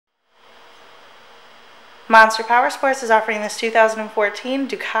Monster Powersports is offering this 2014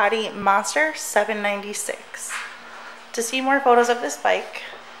 Ducati Monster 796. To see more photos of this bike,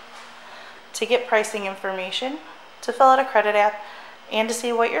 to get pricing information, to fill out a credit app, and to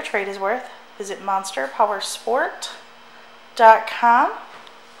see what your trade is worth, visit monsterpowersport.com.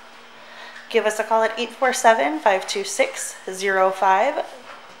 Give us a call at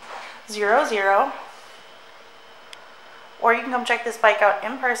 847-526-0500. Or you can come check this bike out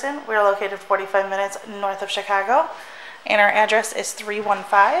in person. We're located 45 minutes north of Chicago, and our address is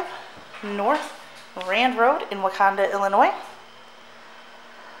 315 North Rand Road in Wauconda, Illinois.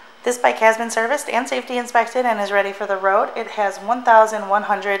 This bike has been serviced and safety inspected and is ready for the road. It has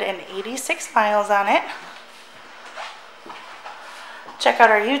 1,186 miles on it. Check out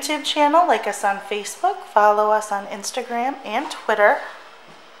our YouTube channel, like us on Facebook, follow us on Instagram and Twitter.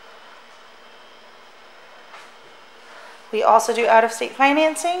 We also do out-of-state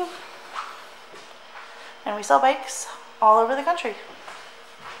financing, and we sell bikes all over the country.